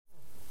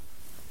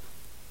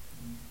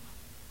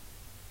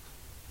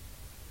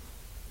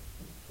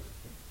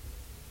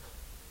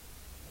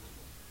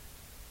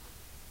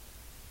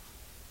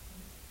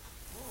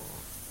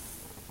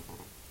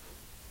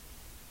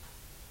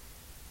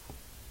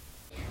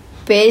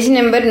Page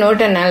number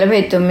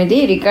 149,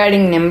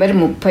 recording number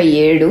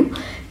 37.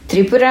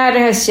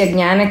 త్రిపురారహస్య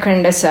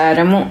జ్ఞానఖండ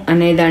సారము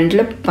అనే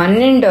దాంట్లో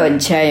 12వ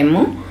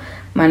అధ్యాయము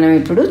మనం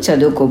ఇప్పుడు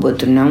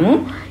చదువుకోబోతున్నాము.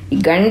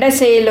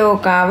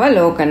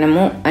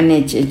 గండశైలోకావలోకనము అనే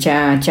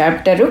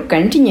చాప్టరు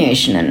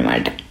కంటిన్యూయేషన్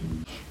అన్నమాట.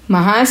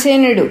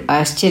 మహాసేనుడు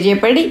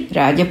ఆశ్చర్యపడి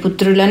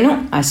రాజపుత్రులను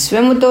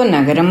అశ్వముతో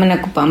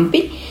నగరమునకు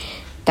పంపి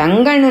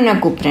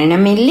తంగణునకు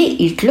ప్రణమిల్లి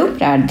ఇట్లు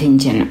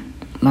ప్రార్థించెను.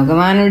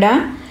 భగవానుడా,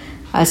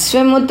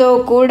 అశ్వముతో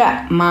కూడా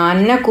మా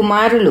అన్న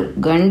కుమారులు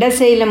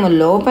గండశైలము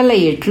లోపల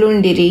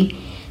ఎట్లుండిరి,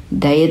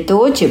 దయతో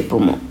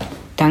చెప్పుము.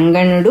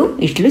 తంగణుడు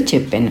ఇట్లు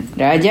చెప్పెను.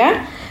 రాజా,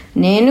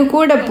 నేను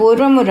కూడా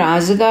పూర్వము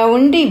రాజుగా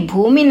ఉండి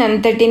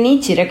భూమినంతటినీ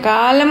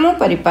చిరకాలము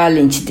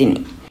పరిపాలించి తిని.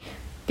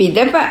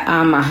 పిదప ఆ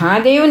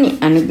మహాదేవుని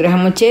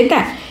అనుగ్రహము చేత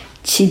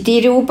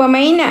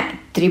చితిరూపమైన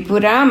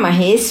త్రిపురా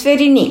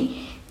మహేశ్వరిని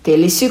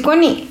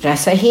తెలుసుకొని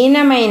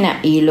రసహీనమైన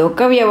ఈ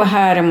లోక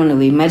వ్యవహారమును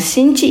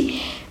విమర్శించి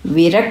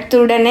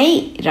విరక్తుడనై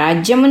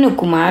రాజ్యమును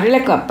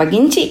కుమారులకు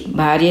అప్పగించి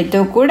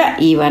భార్యతో కూడా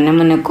ఈ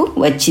వనమునకు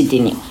వచ్చి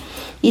తిని.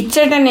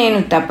 ఇచ్చట నేను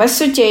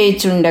తపస్సు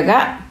చేయుచుండగా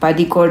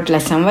 10 కోట్ల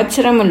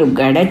సంవత్సరములు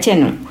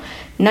గడచెను.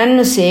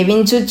 నన్ను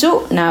సేవించుచు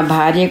నా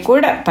భార్య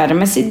కూడా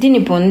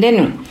పరమసిద్ధిని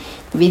పొందెను.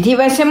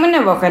 విధివశమున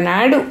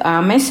ఒకనాడు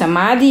ఆమె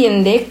సమాధి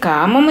యందే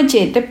కామము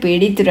చేత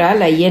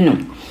పీడితురాలయ్యెను.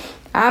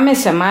 ఆమె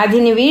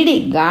సమాధిని వీడి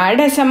గాఢ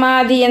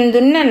సమాధి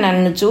యందున్న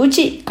నన్ను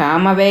చూచి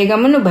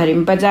కామవేగమును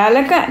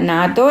భరింపజాలక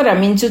నాతో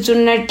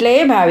రమించుచున్నట్లే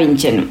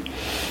భావించెను.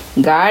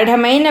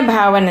 గాఢమైన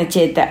భావన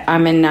చేత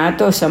ఆమె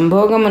నాతో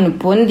సంభోగమును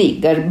పొంది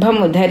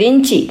గర్భము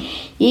ధరించి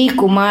ఈ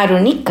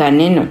కుమారుని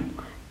కనెను.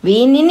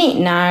 వీనిని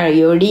నా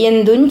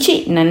యొడియందుంచి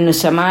నన్ను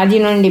సమాధి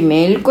నుండి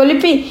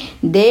మేల్కొలిపి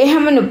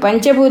దేహమును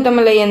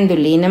పంచభూతములయందు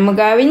లీనము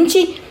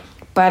గావించి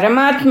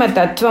పరమాత్మ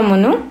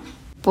తత్వమును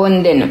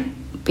పొందెను.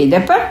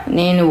 పిదప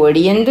నేను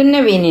ఒడియందున్న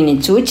వీనిని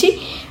చూచి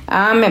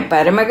ఆమె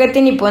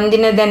పరమగతిని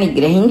పొందినదని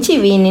గ్రహించి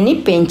వీనిని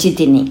పెంచి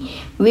తిని.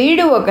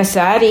 వీడు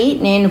ఒకసారి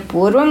నేను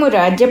పూర్వము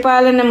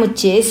రాజ్యపాలనము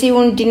చేసి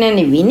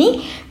ఉంటినని విని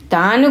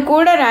తాను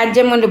కూడా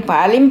రాజ్యమును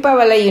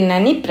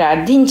పాలింపవలయునని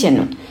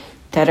ప్రార్థించెను.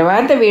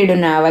 తర్వాత వీడు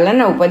నా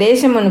వలన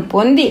ఉపదేశమును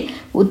పొంది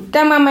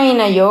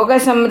ఉత్తమమైన యోగ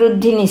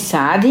సమృద్ధిని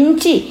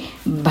సాధించి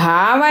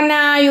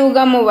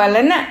భావనాయుగము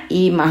వలన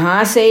ఈ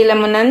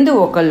మహాశైలమునందు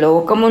ఒక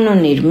లోకమును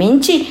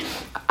నిర్మించి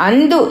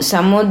అందు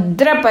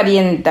సముద్ర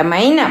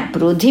పర్యంతమైన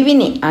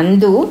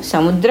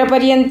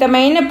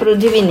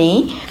పృథివిని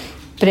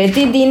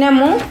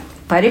ప్రతిదినము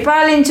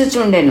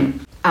పరిపాలించుచుండెను.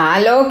 ఆ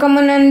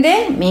లోకమునందే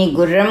మీ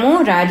గుర్రము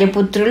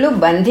రాజపుత్రులు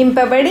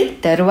బంధింపబడి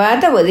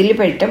తరువాత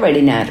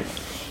వదిలిపెట్టబడినారు.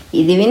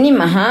 ఇది విని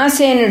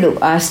మహాసేనుడు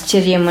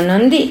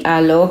ఆశ్చర్యమునొంది ఆ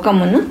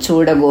లోకమును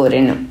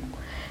చూడగోరెను.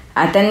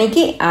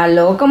 అతనికి ఆ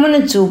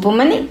లోకమును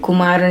చూపుమని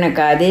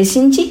కుమారునికి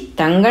ఆదేశించి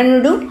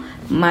తంగణుడు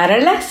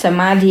మరల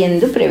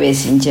సమాధియందు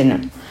ప్రవేశించెను.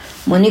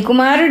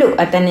 మునికుమారుడు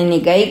అతనిని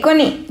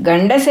గైకొని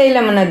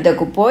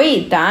గండశైలమునద్దకు పోయి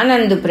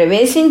తానందు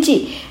ప్రవేశించి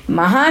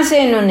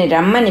మహాసేనుని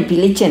రమ్మని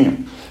పిలిచెను.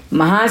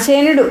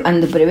 మహాసేనుడు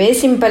అందు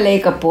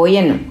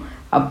ప్రవేశింపలేకపోయెను.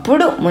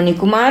 అప్పుడు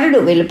మునికుమారుడు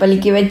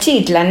వెలుపలికి వచ్చి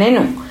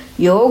ఇట్లనెను.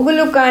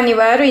 యోగులు కాని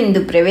వారు ఇందు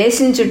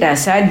ప్రవేశించుట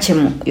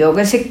అసాధ్యము.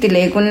 యోగశక్తి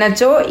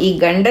లేకున్నచో ఈ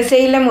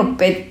గండశైలము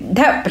పెద్ద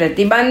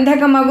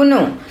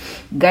ప్రతిబంధకమగును.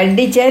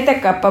 గడ్డి చేత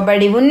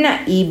కప్పబడి ఉన్న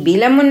ఈ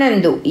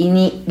బిలమునందు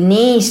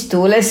నీ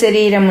స్థూల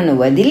శరీరమును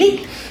వదిలి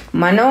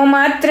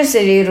మనోమాత్ర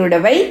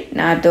శరీరుడవై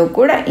నాతో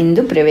కూడా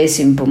ఇందు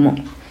ప్రవేశింపుము.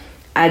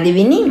 అది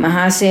విని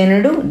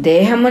మహాసేనుడు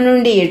దేహము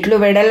నుండి ఎట్లు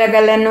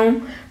వెడలగలను?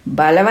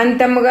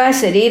 బలవంతముగా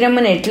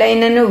శరీరమును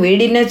ఎట్లయినను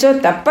వీడినచో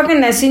తప్పక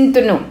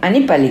నశింతును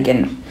అని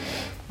పలికెను.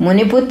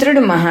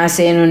 మునిపుత్రుడు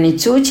మహాసేనుని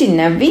చూచి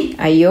నవ్వి,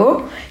 అయ్యో,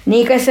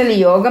 నీకసలు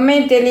యోగమే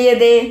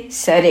తెలియదే,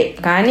 సరే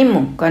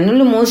కానిమ్ము,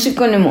 కనులు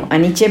మూసుకొనుము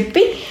అని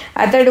చెప్పి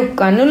అతడు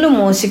కనులు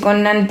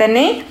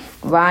మూసుకొన్నంతనే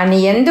వాని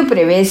యందు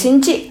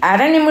ప్రవేశించి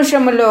 1/2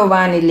 నిమిషములో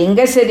వాని లింగ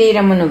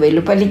శరీరమును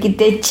వెలుపలికి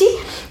తెచ్చి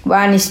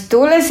వాని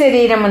స్థూల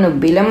శరీరమును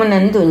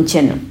బిలమునందు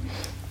ఉంచెను.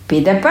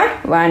 పిదప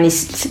వాని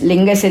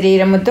లింగ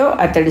శరీరముతో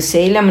అతడు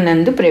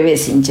శైలమునందు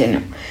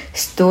ప్రవేశించెను.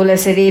 స్థూల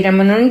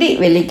శరీరము నుండి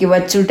వెలికి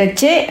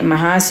వచ్చుటచ్చే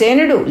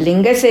మహాసేనుడు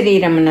లింగ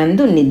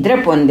శరీరమునందు నిద్ర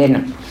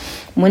పొందెను.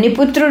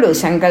 మునిపుత్రుడు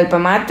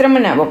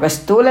సంకల్పమాత్రమున ఒక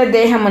స్థూల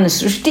దేహమును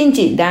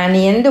సృష్టించి దాని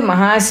యందు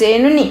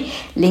మహాసేనుని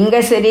లింగ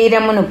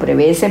శరీరమును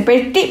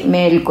ప్రవేశపెట్టి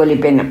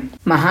మేల్కొలిపెను.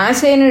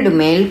 మహాసేనుడు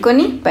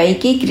మేల్కొని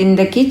పైకి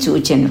క్రిందకి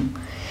చూచెను.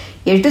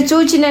 ఎటు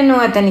చూచినను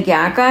అతనికి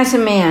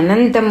ఆకాశమే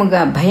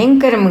అనంతముగా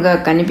భయంకరముగా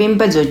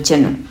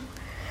కనిపింపజొచ్చెను.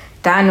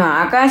 తాను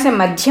ఆకాశ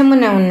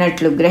మధ్యమున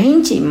ఉన్నట్లు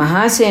గ్రహించి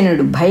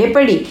మహాసేనుడు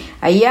భయపడి,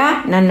 అయ్యా,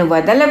 నన్ను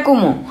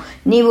వదలకుము,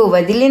 నీవు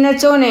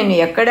వదిలినచో నేను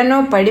ఎక్కడనో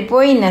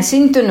పడిపోయి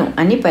నశింతును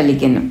అని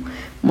పలికెను.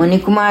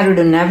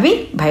 మునికుమారుడు నవ్వి,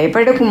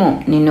 భయపడకుము,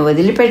 నిన్ను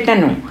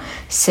వదిలిపెట్టను.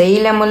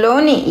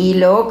 శైలములోని ఈ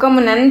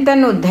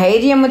లోకమునంతను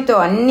ధైర్యముతో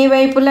అన్ని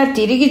వైపులా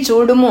తిరిగి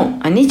చూడుము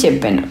అని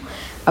చెప్పెను.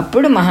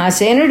 అప్పుడు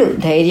మహాసేనుడు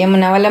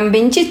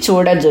ధైర్యమునవలంబించి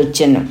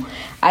చూడజొచ్చెను.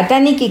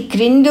 అతనికి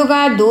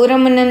క్రిందుగా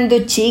దూరమునందు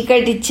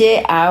చీకటిచే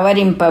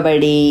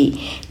ఆవరింపబడి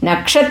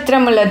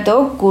నక్షత్రములతో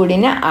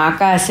కూడిన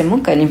ఆకాశము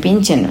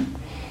కనిపించెను.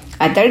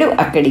 అతడు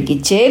అక్కడికి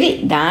చేరి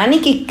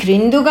దానికి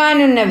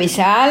క్రిందుగానున్న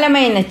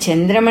విశాలమైన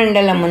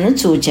చంద్రమండలమును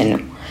చూచెను.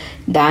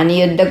 దాని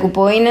యొద్దకు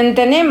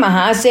పోయినంతనే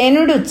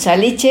మహాసేనుడు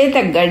చలిచేత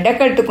గడ్డ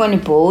కట్టుకొని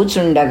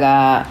పోవుచుండగా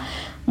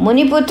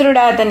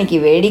మునిపుత్రుడు అతనికి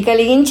వేడి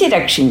కలిగించి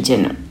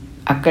రక్షించెను.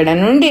 అక్కడ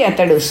నుండి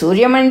అతడు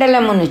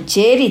సూర్యమండలమును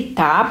చేరి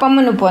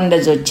తాపమును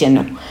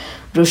పొందజొచ్చెను.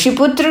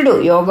 ఋషిపుత్రుడు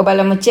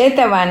యోగబలము చేత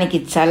వానికి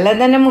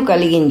చల్లదనము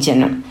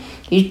కలిగించెను.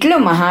 ఇట్లు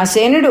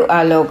మహాసేనుడు ఆ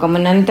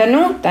లోకమునంతను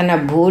తన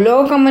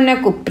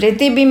భూలోకమునకు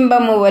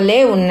ప్రతిబింబము వలె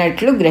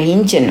ఉన్నట్లు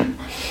గ్రహించెను.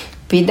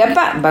 పిదప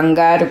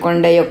బంగారు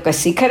కొండ యొక్క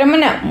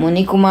శిఖరమున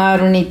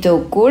మునికుమారునితో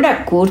కూడా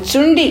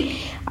కూర్చుండి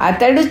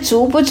అతడు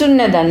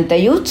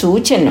చూపుచున్నదంతయు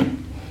చూచెను.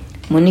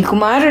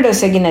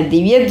 మునికుమారుడొసగిన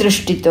దివ్య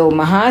దృష్టితో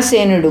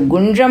మహాసేనుడు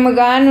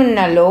గుండ్రముగానున్న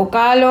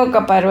లోకాలోక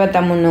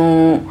పర్వతమును,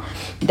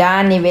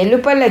 దాని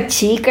వెలుపల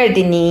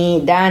చీకటిని,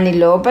 దాని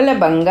లోపల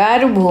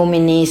బంగారు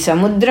భూమిని,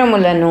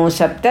 సముద్రములను,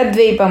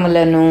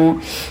 సప్తద్వీపములను,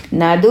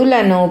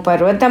 నదులను,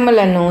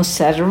 పర్వతములను,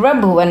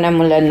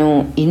 సర్వభువనములను,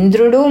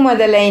 ఇంద్రుడు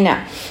మొదలైన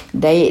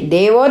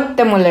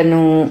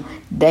దేవోత్తములను,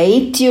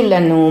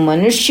 దైత్యులను,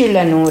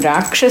 మనుష్యులను,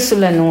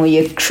 రాక్షసులను,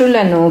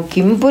 యక్షులను,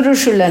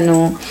 కింపురుషులను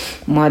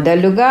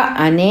మొదలుగా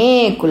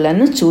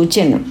అనేకులను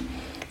చూచెను.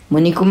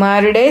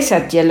 మునికుమారుడే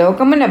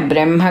సత్యలోకమున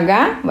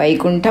బ్రహ్మగా,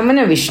 వైకుంఠమున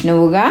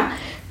విష్ణువుగా,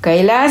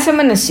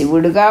 కైలాసమున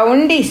శివుడుగా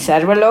ఉండి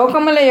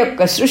సర్వలోకముల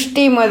యొక్క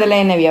సృష్టి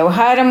మొదలైన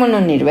వ్యవహారమును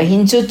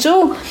నిర్వహించుచు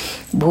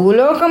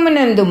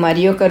భూలోకమునందు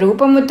మరి ఒక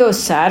రూపముతో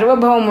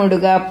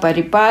సార్వభౌముడుగా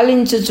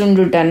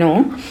పరిపాలించుచుండుటను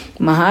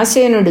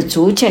మహాసేనుడు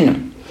చూచెను.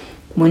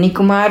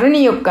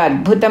 మునికుమారుని యొక్క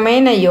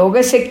అద్భుతమైన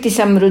యోగశక్తి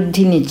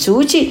సమృద్ధిని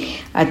చూచి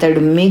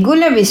అతడు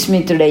మిగుల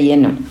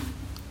విస్మితుడయ్యను.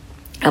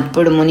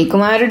 అప్పుడు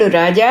మునికుమారుడు,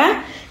 రాజా,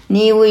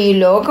 నీవు ఈ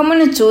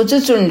లోకమును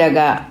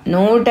చూచుచుండగా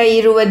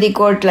 120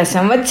 కోట్ల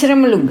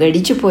సంవత్సరములు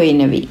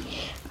గడిచిపోయినవి.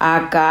 ఆ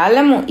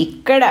కాలము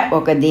ఇక్కడ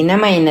ఒక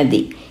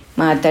దినమైనది.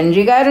 మా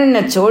తండ్రి గారున్న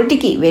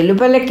చోటికి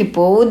వెలుపలకి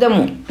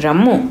పోవుదము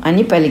రమ్ము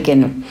అని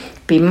పలికెను.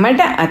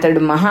 పిమ్మట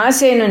అతడు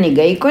మహాసేనుని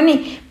గైకొని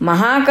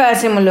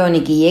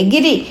మహాకాశములోనికి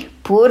ఎగిరి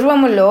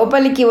పూర్వము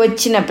లోపలికి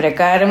వచ్చిన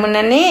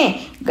ప్రకారముననే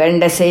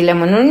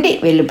గండశైలము నుండి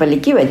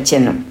వెలుపలికి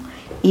వచ్చెను.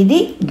 ఇది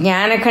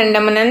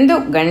జ్ఞానఖండమునందు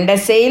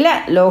గండశైల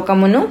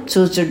లోకమును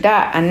చూచుట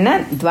అన్న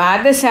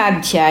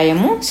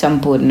 12వ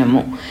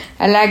సంపూర్ణము.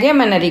 అలాగే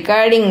మన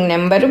రికార్డింగ్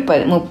నెంబరు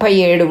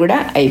 37 కూడా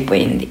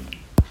అయిపోయింది.